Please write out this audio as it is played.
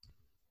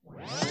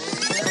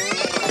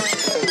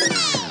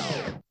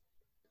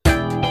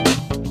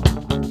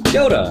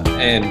Kia ora,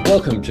 and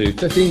welcome to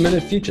 15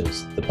 Minute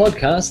Futures, the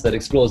podcast that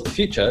explores the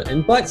future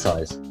in bite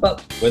size,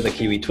 but with a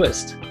Kiwi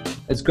twist.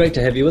 It's great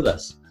to have you with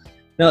us.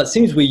 Now, it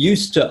seems we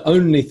used to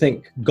only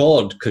think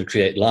God could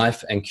create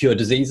life and cure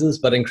diseases,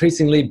 but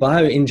increasingly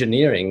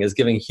bioengineering is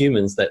giving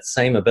humans that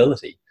same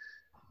ability.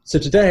 So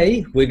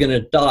today, we're going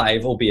to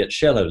dive, albeit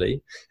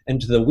shallowly,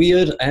 into the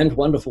weird and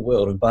wonderful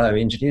world of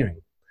bioengineering.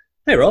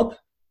 Hey Rob,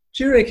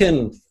 do you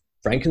reckon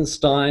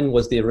Frankenstein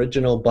was the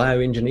original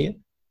bioengineer?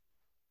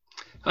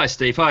 Hi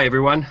Steve, hi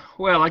everyone.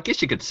 Well, I guess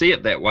you could see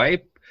it that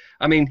way.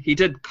 I mean, he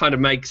did kind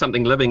of make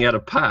something living out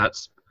of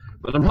parts,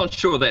 but I'm not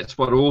sure that's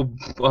what all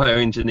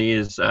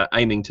bioengineers are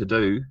aiming to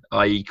do,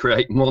 i.e.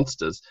 create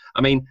monsters.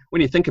 I mean,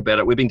 when you think about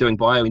it, we've been doing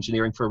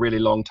bioengineering for a really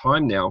long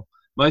time now.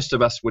 Most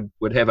of us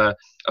would have a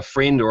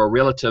friend or a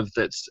relative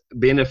that's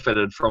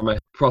benefited from a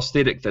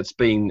prosthetic that's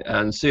been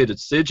inserted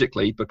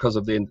surgically because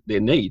of their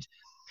need.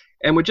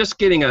 And we're just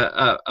getting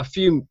a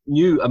few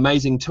new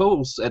amazing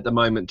tools at the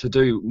moment to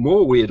do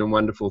more weird and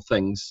wonderful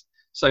things.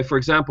 So, for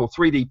example,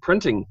 3D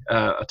printing,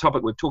 a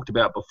topic we've talked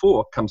about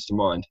before, comes to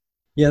mind.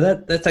 Yeah,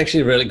 that's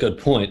actually a really good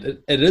point.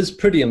 It is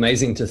pretty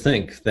amazing to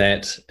think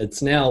that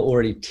it's now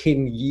already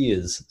 10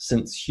 years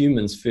since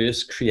humans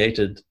first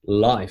created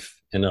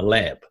life in a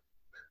lab.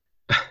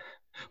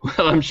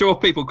 Well, I'm sure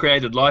people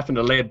created life in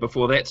a lab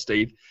before that,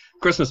 Steve.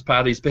 Christmas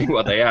parties being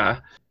what they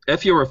are.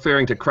 If you're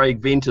referring to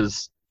Craig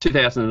Venter's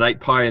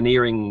 2008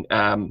 pioneering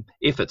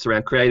efforts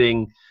around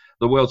creating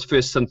the world's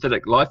first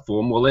synthetic life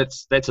form, well,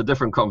 that's a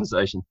different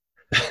conversation.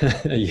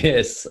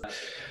 Yes,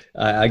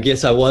 I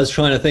guess I was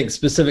trying to think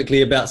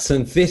specifically about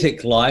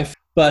synthetic life,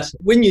 but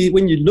when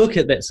you look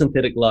at that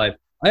synthetic life,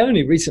 I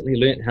only recently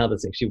learned how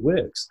this actually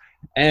works.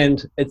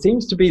 And it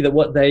seems to be that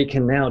what they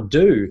can now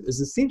do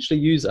is essentially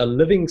use a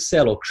living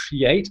cell or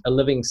create a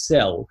living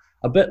cell,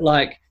 a bit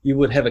like you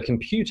would have a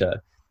computer.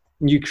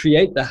 You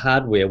create the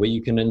hardware where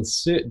you can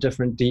insert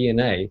different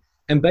DNA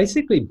and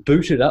basically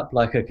boot it up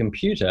like a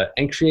computer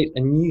and create a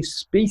new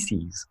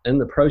species in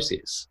the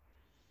process.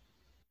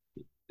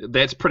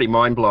 That's pretty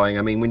mind-blowing.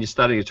 I mean, when you're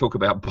starting to talk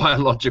about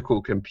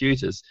biological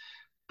computers,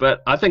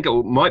 but I think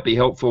it might be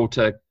helpful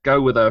to go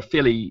with a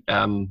fairly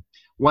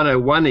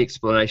 101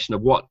 explanation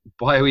of what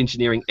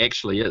bioengineering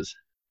actually is.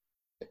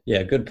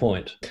 Yeah, good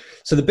point.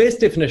 So the best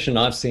definition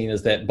I've seen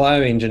is that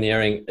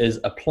bioengineering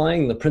is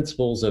applying the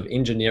principles of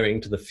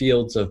engineering to the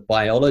fields of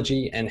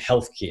biology and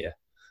healthcare.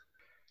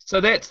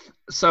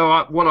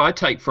 So what I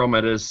take from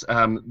it is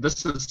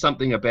this is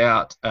something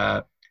about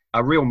a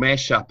real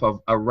mashup of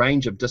a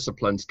range of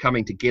disciplines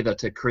coming together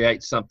to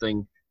create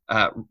something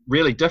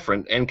really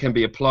different and can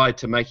be applied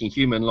to making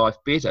human life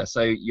better.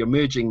 So you're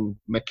merging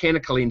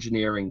mechanical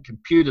engineering,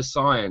 computer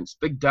science,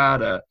 big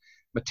data,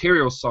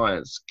 material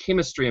science,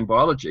 chemistry and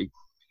biology.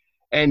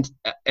 And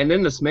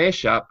in this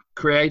mashup,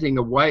 creating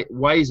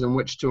ways in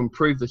which to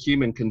improve the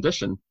human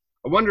condition.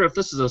 I wonder if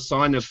this is a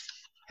sign of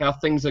how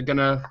things are going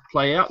to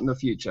play out in the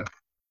future.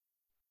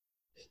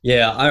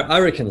 Yeah, I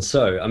reckon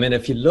so. I mean,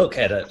 if you look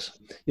at it,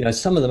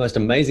 some of the most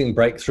amazing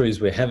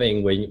breakthroughs we're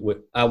having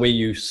where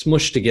you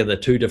smush together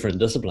two different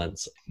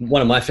disciplines.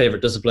 One of my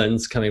favorite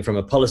disciplines coming from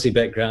a policy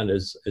background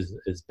is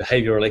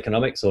behavioral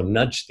economics, or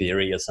nudge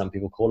theory, as some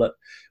people call it,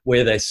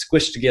 where they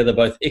squish together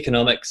both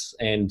economics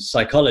and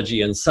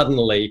psychology and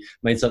suddenly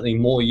made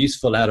something more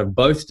useful out of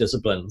both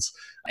disciplines.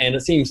 And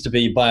it seems to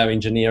be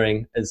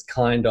bioengineering is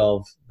kind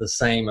of the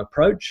same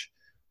approach.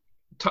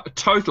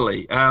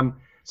 Totally.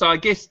 So I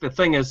guess the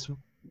thing is,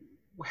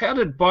 how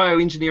did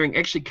bioengineering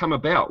actually come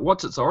about?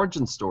 What's its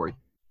origin story?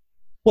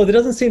 Well, there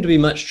doesn't seem to be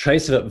much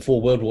trace of it before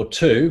World War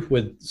II,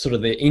 with sort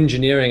of the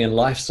engineering and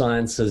life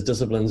sciences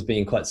disciplines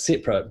being quite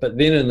separate. But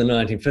then in the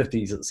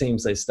 1950s, it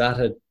seems they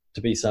started to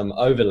be some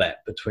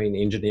overlap between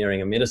engineering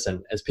and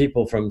medicine as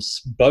people from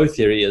both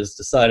areas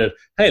decided,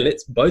 hey,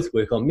 let's both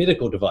work on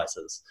medical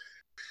devices.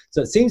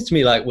 So it seems to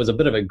me like it was a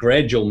bit of a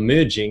gradual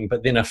merging,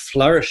 but then a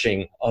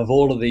flourishing of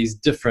all of these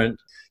different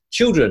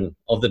children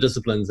of the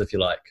disciplines, if you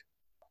like.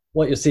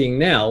 What you're seeing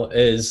now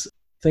is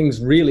things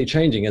really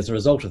changing as a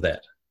result of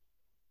that.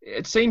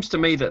 It seems to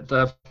me that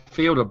the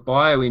field of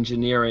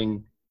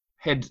bioengineering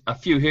had a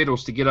few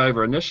hurdles to get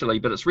over initially,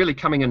 but it's really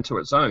coming into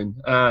its own.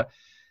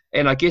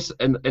 And I guess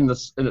in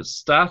its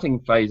starting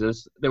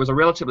phases, there was a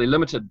relatively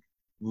limited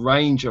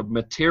range of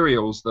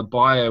materials the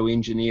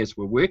bioengineers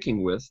were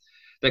working with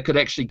that could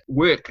actually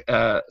work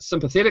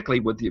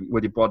sympathetically with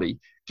your body,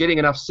 getting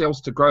enough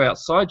cells to grow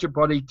outside your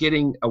body,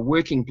 getting a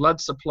working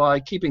blood supply,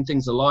 keeping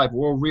things alive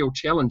were all real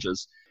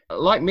challenges.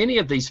 Like many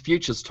of these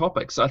futures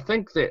topics, I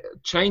think that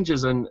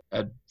changes and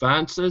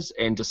advances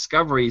and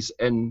discoveries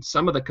in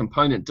some of the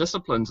component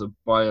disciplines of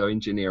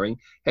bioengineering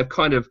have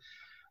kind of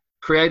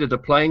created a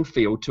playing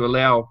field to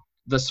allow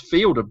this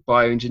field of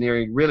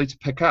bioengineering really to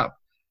pick up.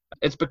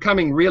 It's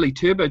becoming really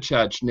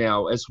turbocharged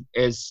now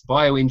as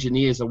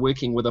bioengineers are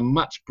working with a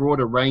much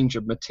broader range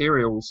of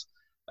materials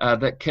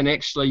that can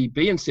actually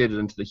be inserted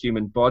into the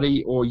human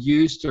body or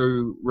used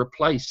to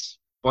replace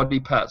body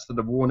parts that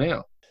have worn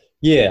out.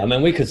 Yeah, I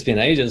mean, we could spend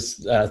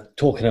ages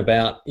talking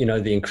about,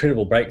 the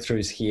incredible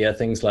breakthroughs here,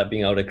 things like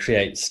being able to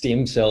create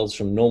stem cells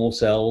from normal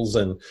cells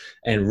and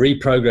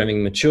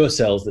reprogramming mature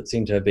cells that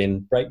seem to have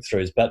been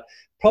breakthroughs. But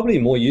probably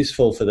more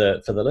useful for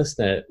the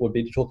listener would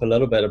be to talk a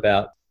little bit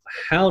about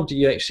how do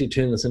you actually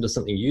turn this into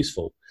something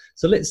useful.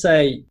 So let's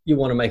say you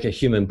want to make a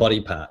human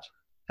body part.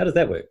 How does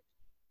that work?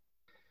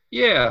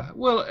 Yeah,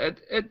 well,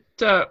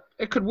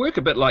 it could work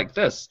a bit like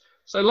this.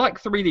 So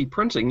like 3D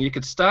printing, you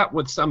could start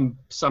with some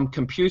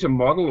computer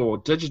model or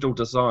digital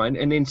design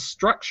and then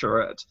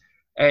structure it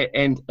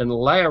and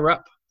layer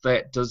up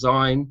that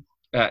design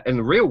in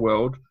the real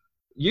world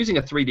using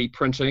a 3D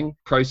printing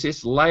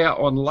process layer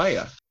on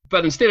layer.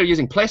 But instead of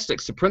using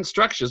plastics to print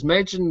structures,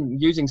 imagine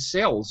using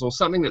cells or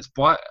something that's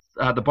the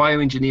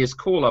bioengineers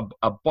call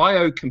a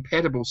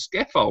biocompatible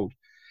scaffold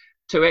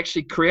to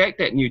actually create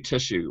that new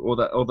tissue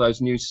or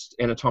those new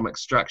anatomic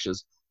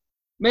structures.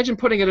 Imagine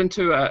putting it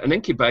into an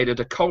incubator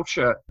to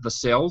culture the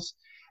cells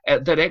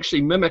that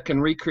actually mimic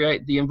and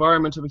recreate the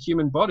environment of a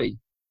human body.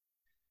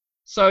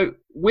 So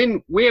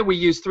where we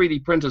use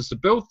 3D printers to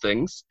build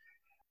things,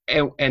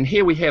 and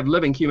here we have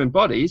living human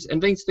bodies, and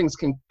these things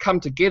can come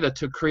together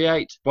to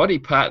create body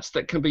parts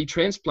that can be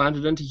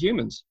transplanted into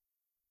humans.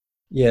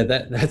 Yeah,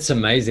 that's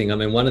amazing. I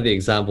mean, one of the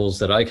examples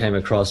that I came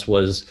across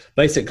was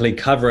basically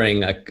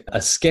covering a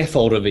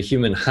scaffold of a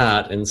human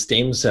heart in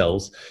stem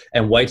cells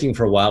and waiting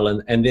for a while,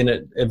 and then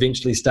it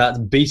eventually starts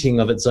beating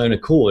of its own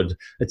accord.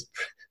 It's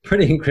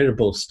pretty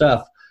incredible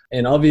stuff.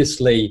 And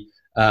obviously,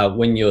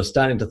 when you're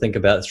starting to think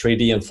about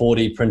 3D and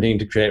 4D printing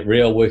to create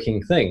real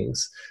working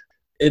things,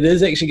 it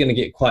is actually going to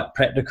get quite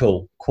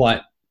practical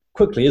quite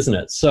quickly, isn't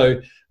it? So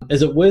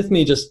is it worth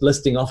me just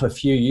listing off a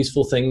few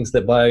useful things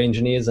that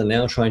bioengineers are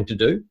now trying to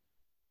do?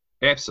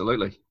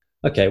 Absolutely.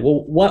 Okay,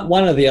 well,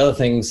 one of the other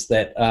things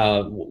that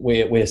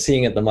we're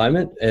seeing at the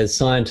moment is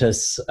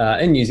scientists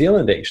in New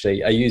Zealand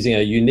actually are using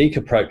a unique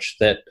approach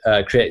that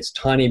creates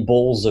tiny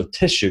balls of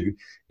tissue,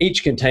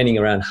 each containing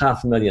around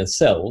 500,000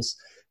 cells,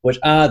 which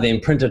are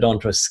then printed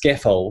onto a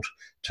scaffold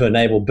to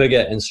enable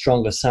bigger and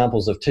stronger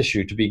samples of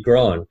tissue to be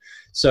grown.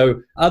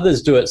 So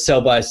others do it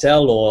cell by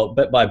cell or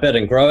bit by bit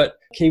and grow it.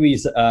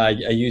 Kiwis are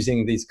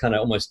using these kind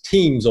of almost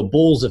teams or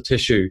balls of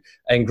tissue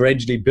and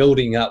gradually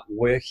building up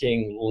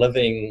working,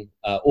 living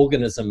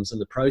organisms in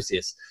the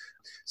process.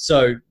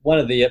 So one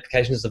of the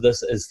applications of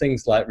this is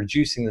things like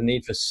reducing the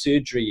need for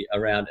surgery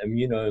around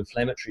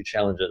immunoinflammatory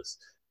challenges.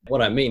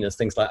 What I mean is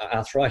things like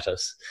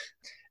arthritis.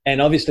 And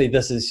obviously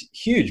this is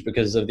huge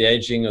because of the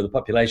aging of the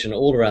population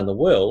all around the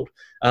world.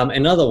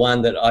 Another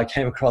one that I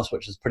came across,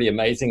 which is pretty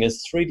amazing,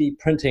 is 3D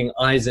printing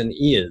eyes and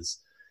ears.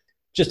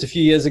 Just a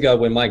few years ago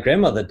when my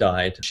grandmother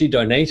died, she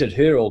donated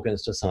her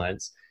organs to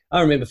science.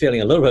 I remember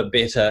feeling a little bit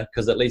better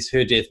because at least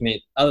her death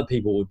meant other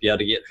people would be able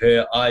to get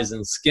her eyes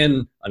and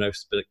skin. I know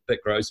it's a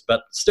bit gross,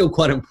 but still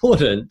quite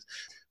important.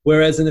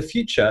 Whereas in the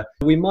future,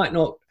 we might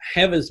not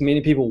have as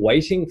many people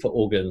waiting for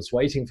organs,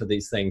 waiting for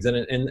these things. And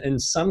in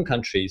some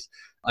countries,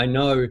 I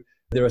know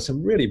there are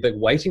some really big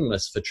waiting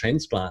lists for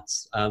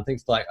transplants.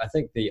 Things like, I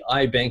think the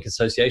Eye Bank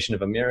Association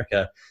of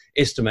America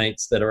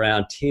estimates that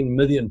around 10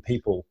 million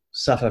people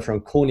suffer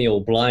from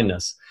corneal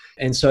blindness.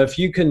 And so if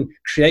you can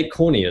create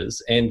corneas,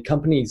 and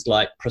companies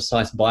like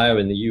Precise Bio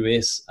in the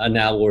US are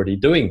now already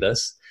doing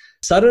this,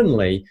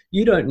 suddenly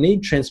you don't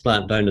need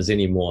transplant donors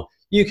anymore.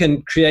 You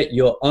can create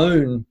your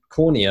own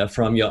cornea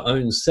from your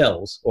own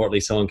cells, or at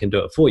least someone can do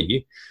it for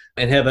you,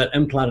 and have it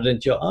implanted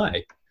into your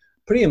eye.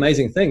 Pretty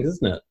amazing things,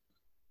 isn't it?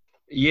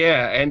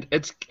 Yeah, and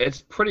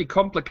it's pretty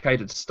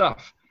complicated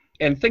stuff.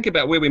 And think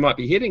about where we might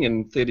be heading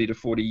in 30 to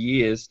 40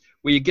 years,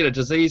 where you get a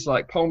disease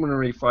like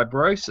pulmonary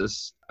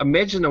fibrosis.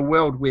 Imagine a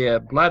world where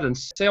blood and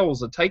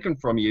cells are taken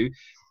from you,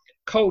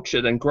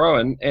 cultured and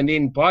grown, and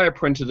then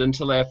bioprinted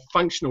into their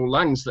functional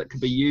lungs that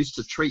could be used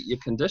to treat your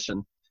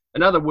condition.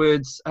 In other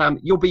words,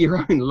 you'll be your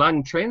own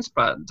lung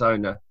transplant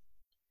donor.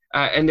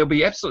 And there'll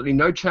be absolutely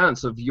no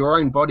chance of your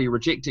own body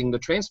rejecting the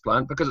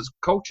transplant because it's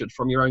cultured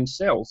from your own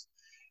cells.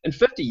 In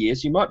 50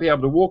 years, you might be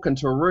able to walk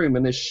into a room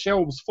and there's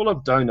shelves full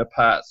of donor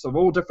parts of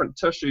all different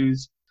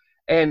tissues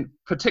and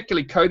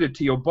particularly coded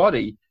to your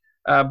body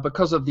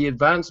because of the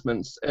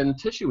advancements in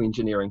tissue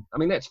engineering. I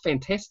mean, that's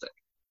fantastic.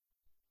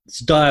 It's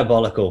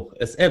diabolical.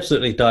 It's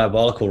absolutely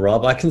diabolical,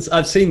 Rob.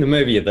 I've seen the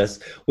movie of this.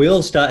 We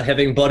all start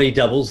having body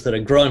doubles that are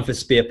grown for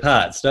spare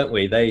parts, don't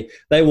we?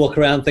 They walk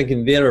around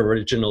thinking they're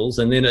originals,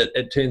 and then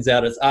it turns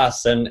out it's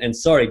us. And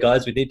sorry,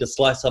 guys, we need to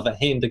slice off a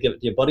hand to give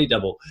it to your body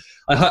double.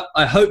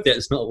 I hope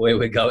that's not where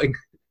we're going.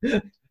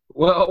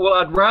 Well,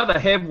 I'd rather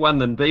have one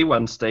than be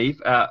one,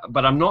 Steve,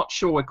 but I'm not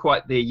sure we're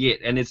quite there yet.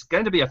 And there's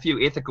going to be a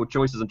few ethical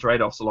choices and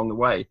trade-offs along the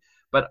way.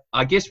 But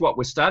I guess what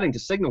we're starting to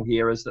signal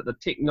here is that the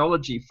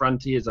technology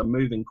frontiers are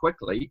moving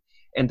quickly,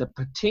 and the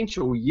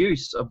potential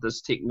use of this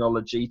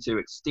technology to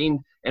extend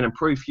and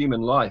improve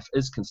human life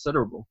is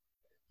considerable.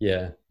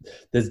 Yeah,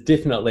 there's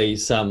definitely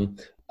some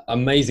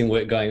amazing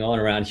work going on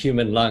around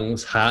human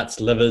lungs, hearts,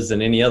 livers,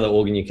 and any other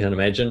organ you can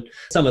imagine.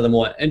 Some of the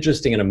more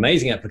interesting and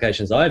amazing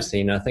applications I've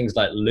seen are things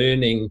like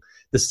learning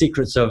the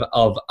secrets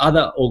of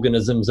other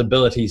organisms'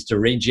 abilities to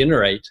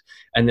regenerate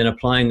and then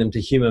applying them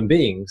to human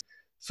beings.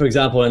 For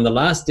example, in the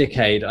last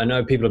decade, I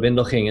know people have been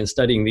looking and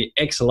studying the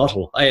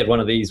axolotl. I had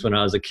one of these when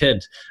I was a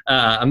kid.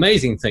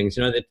 Amazing things,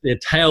 their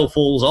tail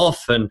falls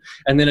off and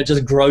then it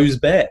just grows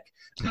back.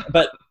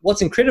 But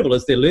what's incredible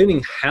is they're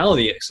learning how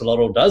the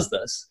axolotl does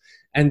this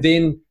and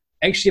then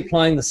actually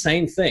applying the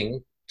same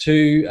thing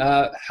to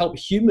help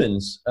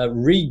humans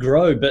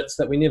regrow bits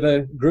that we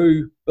never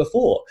grew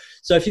before.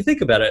 So if you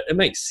think about it, it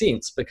makes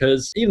sense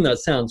because even though it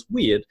sounds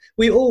weird,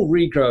 we all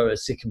regrow a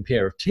second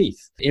pair of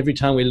teeth every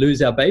time we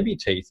lose our baby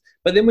teeth,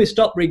 but then we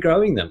stop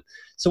regrowing them.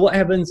 So what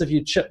happens if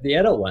you chip the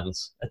adult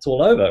ones? It's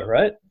all over,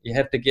 right? You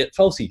have to get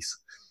falsies.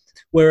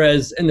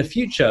 Whereas in the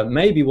future,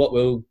 maybe what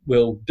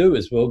we'll do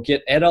is we'll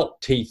get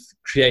adult teeth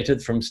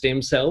created from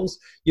stem cells.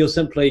 You'll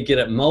simply get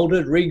it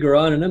molded,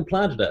 regrown, and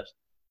implanted it.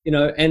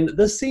 And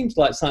this seems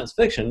like science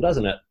fiction,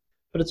 doesn't it?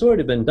 But it's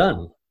already been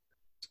done.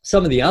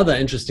 Some of the other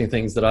interesting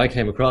things that I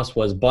came across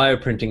was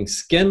bioprinting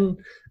skin,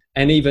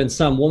 and even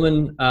some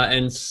woman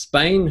in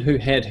Spain who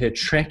had her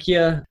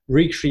trachea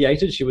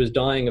recreated. She was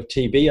dying of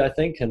TB, I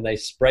think, and they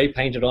spray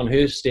painted on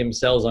her stem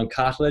cells on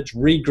cartilage,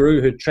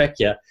 regrew her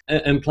trachea,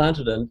 and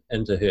implanted it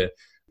into her.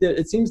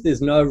 It seems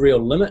there's no real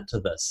limit to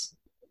this.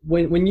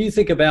 When you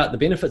think about the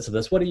benefits of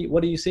this, what are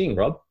you seeing,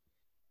 Rob?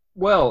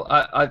 Well,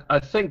 I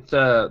think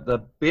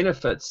the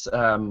benefits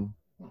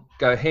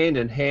go hand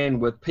in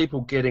hand with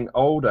people getting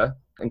older,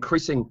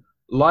 increasing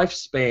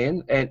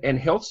lifespan and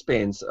health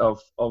spans of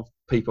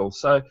people.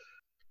 So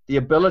the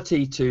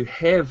ability to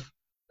have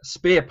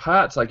spare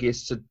parts, I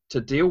guess,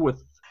 to deal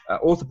with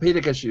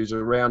orthopedic issues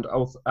around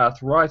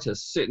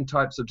arthritis, certain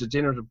types of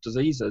degenerative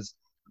diseases,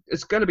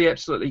 it's going to be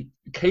absolutely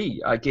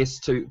key, I guess,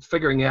 to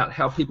figuring out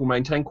how people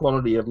maintain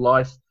quality of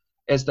life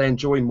as they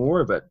enjoy more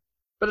of it.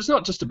 But it's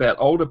not just about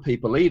older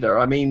people either.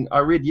 I mean, I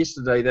read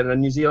yesterday that a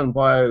New Zealand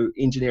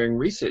bioengineering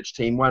research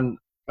team won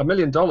 $1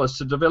 million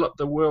to develop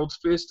the world's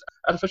first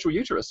artificial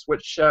uterus,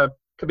 which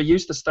could be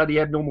used to study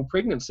abnormal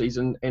pregnancies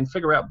and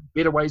figure out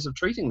better ways of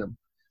treating them.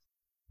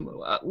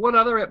 What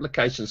other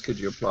applications could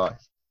you apply?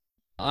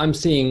 I'm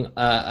seeing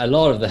a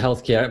lot of the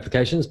healthcare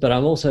applications, but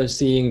I'm also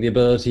seeing the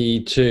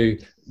ability to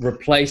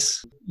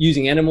replace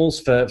using animals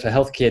for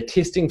healthcare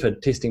testing, for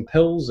testing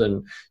pills.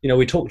 And,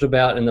 we talked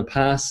about in the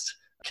past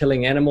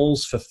killing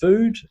animals for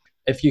food.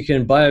 If you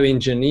can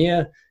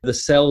bioengineer the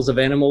cells of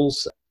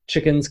animals,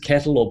 chickens,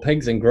 cattle, or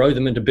pigs, and grow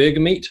them into burger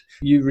meat,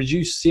 you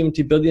reduce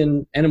 70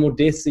 billion animal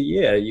deaths a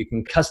year. You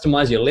can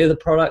customize your leather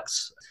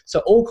products. So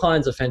all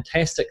kinds of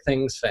fantastic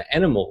things for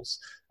animals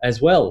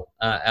as well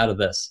out of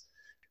this.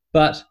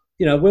 But,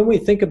 when we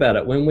think about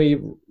it, when we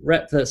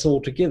wrap this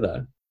all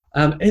together,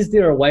 is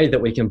there a way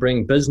that we can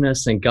bring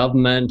business and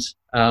government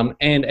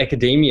and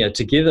academia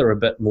together a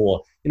bit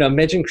more?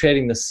 Imagine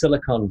creating the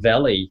Silicon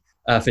Valley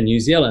for New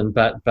Zealand,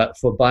 but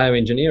for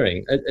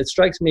bioengineering. It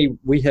strikes me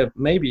we have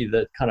maybe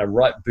the kind of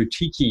right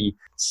boutique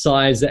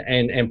size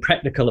and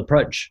practical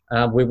approach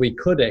where we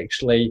could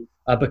actually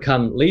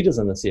become leaders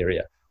in this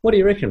area. What do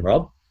you reckon,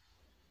 Rob?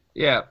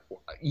 Yeah,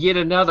 yet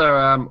another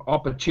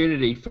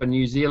opportunity for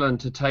New Zealand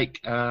to take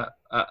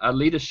a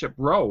leadership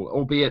role,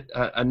 albeit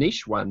a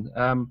niche one.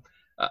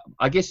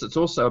 I guess it's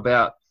also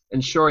about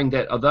ensuring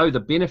that although the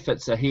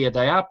benefits are here,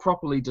 they are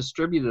properly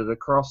distributed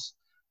across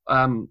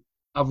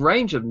a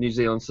range of New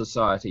Zealand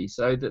society.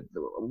 So that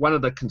one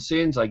of the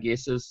concerns, I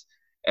guess, is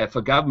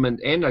for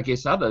government and I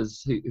guess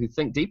others who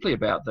think deeply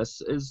about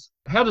this is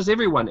how does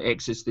everyone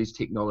access these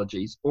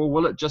technologies, or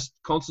will it just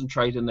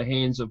concentrate in the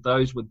hands of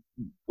those with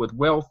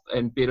wealth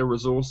and better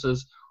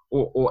resources,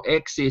 or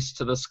access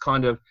to this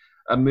kind of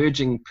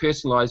emerging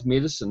personalized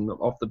medicine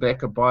off the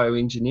back of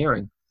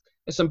bioengineering?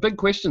 There's some big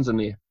questions in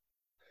there.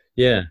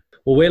 Yeah.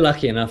 Well, we're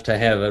lucky enough to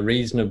have a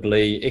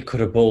reasonably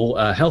equitable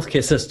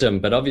healthcare system,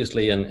 but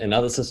obviously in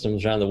other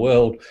systems around the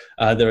world,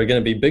 there are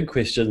going to be big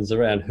questions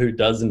around who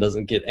does and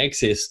doesn't get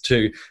access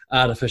to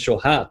artificial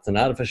hearts and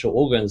artificial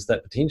organs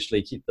that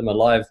potentially keep them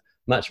alive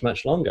much,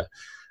 much longer.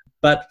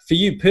 But for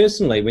you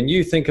personally, when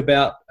you think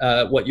about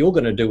what you're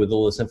going to do with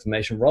all this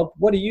information, Rob,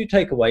 what do you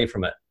take away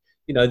from it?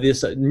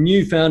 There's a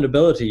newfound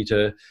ability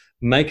to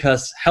make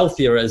us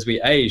healthier as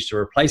we age, to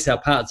replace our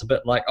parts a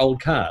bit like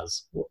old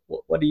cars.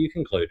 What do you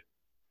conclude?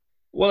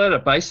 Well, at a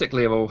basic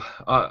level,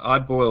 I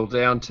boil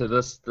down to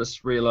this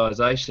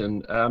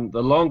realization.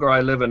 The longer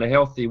I live in a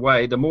healthy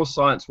way, the more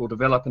science will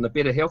develop and the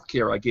better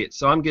healthcare I get.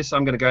 So I guess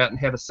I'm going to go out and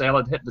have a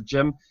salad, hit the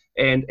gym,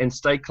 and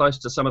stay close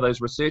to some of those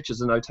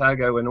researchers in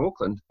Otago and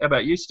Auckland. How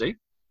about you, Steve?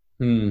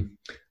 I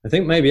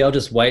think maybe I'll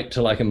just wait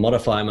till I can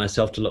modify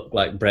myself to look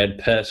like Brad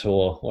Pitt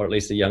or at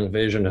least a young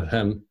version of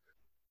him.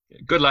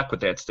 Good luck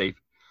with that, Steve.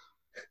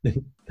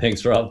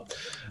 Thanks, Rob.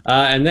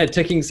 And that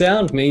ticking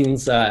sound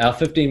means our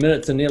 15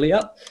 minutes are nearly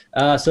up.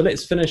 So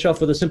let's finish off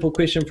with a simple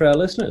question for our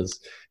listeners.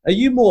 Are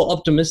you more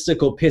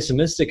optimistic or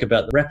pessimistic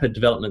about the rapid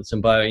developments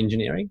in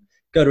bioengineering?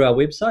 Go to our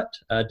website,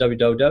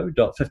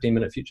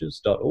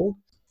 www.15minutefutures.org.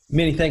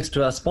 Many thanks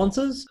to our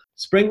sponsors.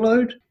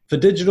 Springload for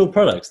digital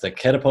products that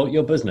catapult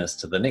your business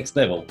to the next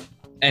level.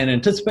 And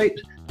Anticipate,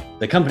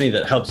 the company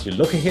that helps you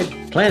look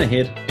ahead, plan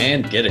ahead,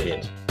 and get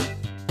ahead.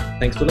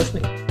 Thanks for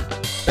listening.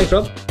 Thanks,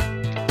 Rob.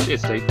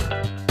 Cheers, Steve.